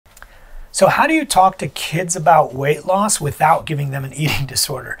So how do you talk to kids about weight loss without giving them an eating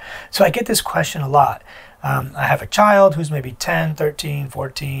disorder? So I get this question a lot. I have a child who's maybe 10, 13,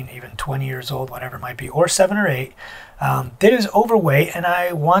 14, even 20 years old, whatever it might be, or 7 or 8, that is overweight, and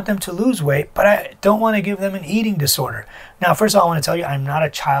I want them to lose weight, but I don't want to give them an eating disorder. Now, first of all, I want to tell you, I'm not a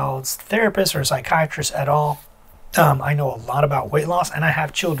child's therapist or a psychiatrist at all. I know a lot about weight loss, and I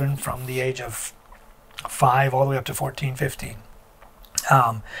have children from the age of 5 all the way up to 14, 15.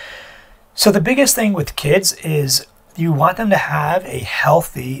 So the biggest thing with kids is you want them to have a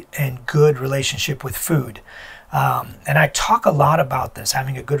healthy and good relationship with food. And I talk a lot about this,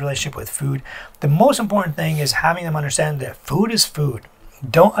 having a good relationship with food. The most important thing is having them understand that food is food.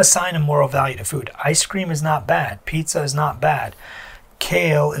 Don't assign a moral value to food. Ice cream is not bad. Pizza is not bad.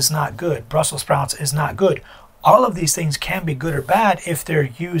 Kale is not good. Brussels sprouts is not good. All of these things can be good or bad if they're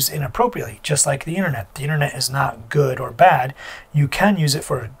used inappropriately, just like the internet. The internet is not good or bad. You can use it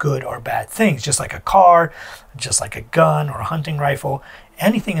for good or bad things, just like a car, just like a gun or a hunting rifle.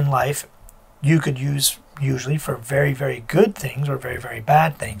 Anything in life you could use usually for very, very good things or very, very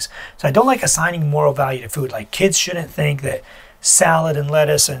bad things. So I don't like assigning moral value to food. Like, kids shouldn't think that salad and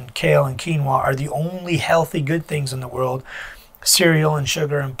lettuce and kale and quinoa are the only healthy good things in the world. Cereal and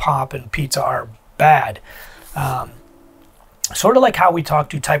sugar and pop and pizza are bad. Sort of like how we talk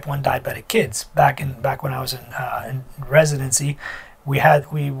to type 1 diabetic kids. Back when I was in residency, we had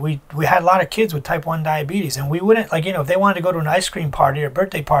a lot of kids with type 1 diabetes, and we wouldn't, like, if they wanted to go to an ice cream party or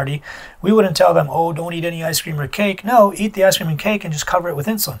birthday party, we wouldn't tell them, oh, don't eat any ice cream or cake. No, eat the ice cream and cake and just cover it with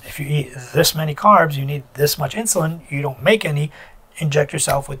insulin. If you eat this many carbs, you need this much insulin. You don't make any, inject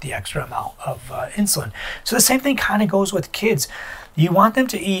yourself with the extra amount of insulin. So the same thing kind of goes with kids. You want them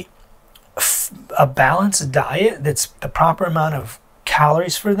to eat a balanced diet that's the proper amount of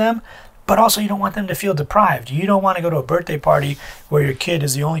calories for them, but also you don't want them to feel deprived. You don't want to go to a birthday party where your kid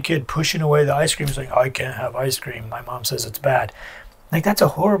is the only kid pushing away the ice cream, saying, oh, I can't have ice cream, my mom says it's bad. Like, that's a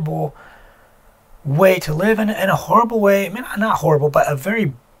horrible way to live, and a horrible way, I mean, not horrible, but a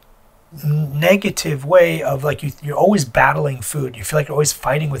very negative way of, like, you're always battling food. You feel like you're always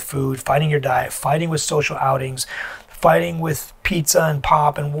fighting with food, fighting your diet, fighting with social outings, fighting with pizza and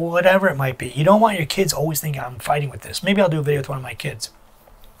pop and whatever it might be. You don't want your kids always thinking, I'm fighting with this. Maybe I'll do a video with one of my kids.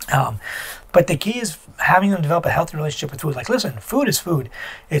 But the key is having them develop a healthy relationship with food. Like, listen, food is food.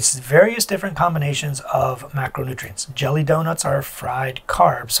 It's various different combinations of macronutrients. Jelly donuts are fried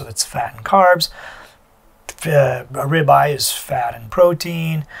carbs, so it's fat and carbs. A ribeye is fat and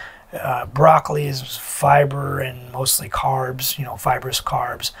protein. Broccoli is fiber and mostly carbs, fibrous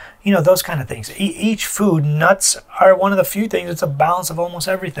carbs, those kind of things. Each food, nuts are one of the few things. It's a balance of almost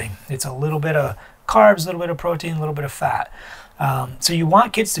everything. It's a little bit of carbs, a little bit of protein, a little bit of fat. So you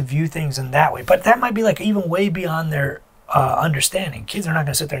want kids to view things in that way, but that might be like even way beyond their understanding. Kids are not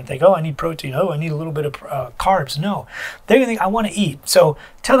going to sit there and think, oh, I need protein. Oh, I need a little bit of carbs. No, they're going to think, I want to eat. So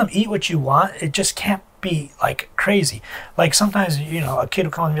tell them, eat what you want. It just can't be like crazy. Like, sometimes, a kid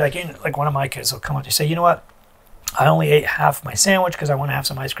will come and be like one of my kids will come up and say, you know what? I only ate half my sandwich because I want to have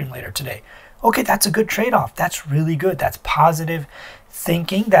some ice cream later today. Okay, that's a good trade-off. That's really good. That's positive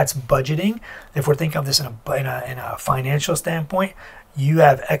thinking. That's budgeting. If we're thinking of this in a financial standpoint, you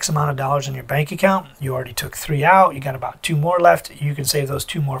have X amount of dollars in your bank account. You already took 3 out. You got about 2 more left. You can save those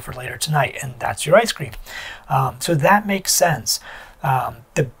 2 more for later tonight, and that's your ice cream. So that makes sense.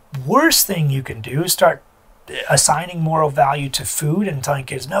 The worst thing you can do is start assigning moral value to food and telling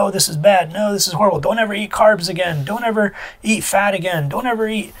kids, no, this is bad. No, this is horrible. Don't ever eat carbs again. Don't ever eat fat again. Don't ever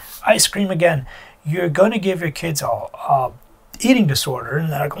eat ice cream again. You're going to give your kids a eating disorder,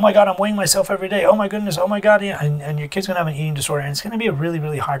 and they're like, oh my God, I'm weighing myself every day. Oh my goodness. Oh my God. Yeah. And your kid's going to have an eating disorder, and it's going to be really,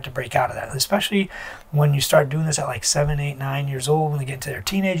 really hard to break out of that, especially when you start doing this at like 7, 8, 9 years old. When they get into their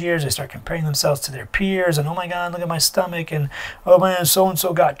teenage years, they start comparing themselves to their peers, and oh my God, look at my stomach, and oh man,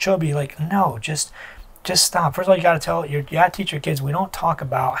 so-and-so got chubby. Like, no, just stop. First of all, you got to teach your kids, we don't talk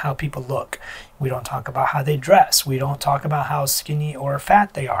about how people look. We don't talk about how they dress. We don't talk about how skinny or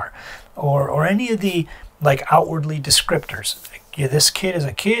fat they are, or any of the like outwardly descriptors. This kid is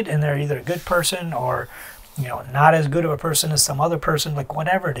a kid, and they're either a good person or not as good of a person as some other person, like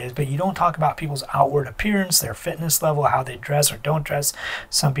whatever it is. But you don't talk about people's outward appearance, their fitness level, how they dress or don't dress.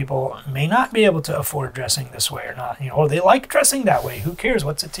 Some people may not be able to afford dressing this way or not, or they like dressing that way. Who cares?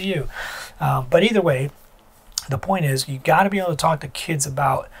 What's it to you? But either way, the point is, you got to be able to talk to kids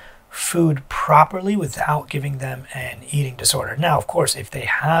about food properly without giving them an eating disorder. Now, of course, if they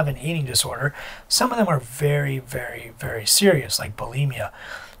have an eating disorder, some of them are very, very, very serious, like bulimia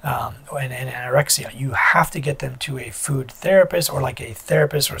and anorexia. You have to get them to a food therapist, or like a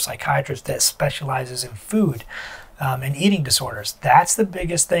therapist or a psychiatrist that specializes in food. and eating disorders. That's the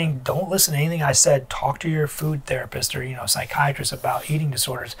biggest thing. Don't listen to anything I said. Talk to your food therapist or psychiatrist about eating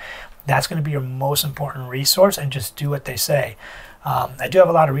disorders. That's going to be your most important resource, and just do what they say. I do have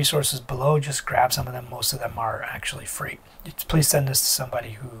a lot of resources below. Just grab some of them. Most of them are actually free. Please send this to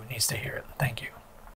somebody who needs to hear it. Thank you.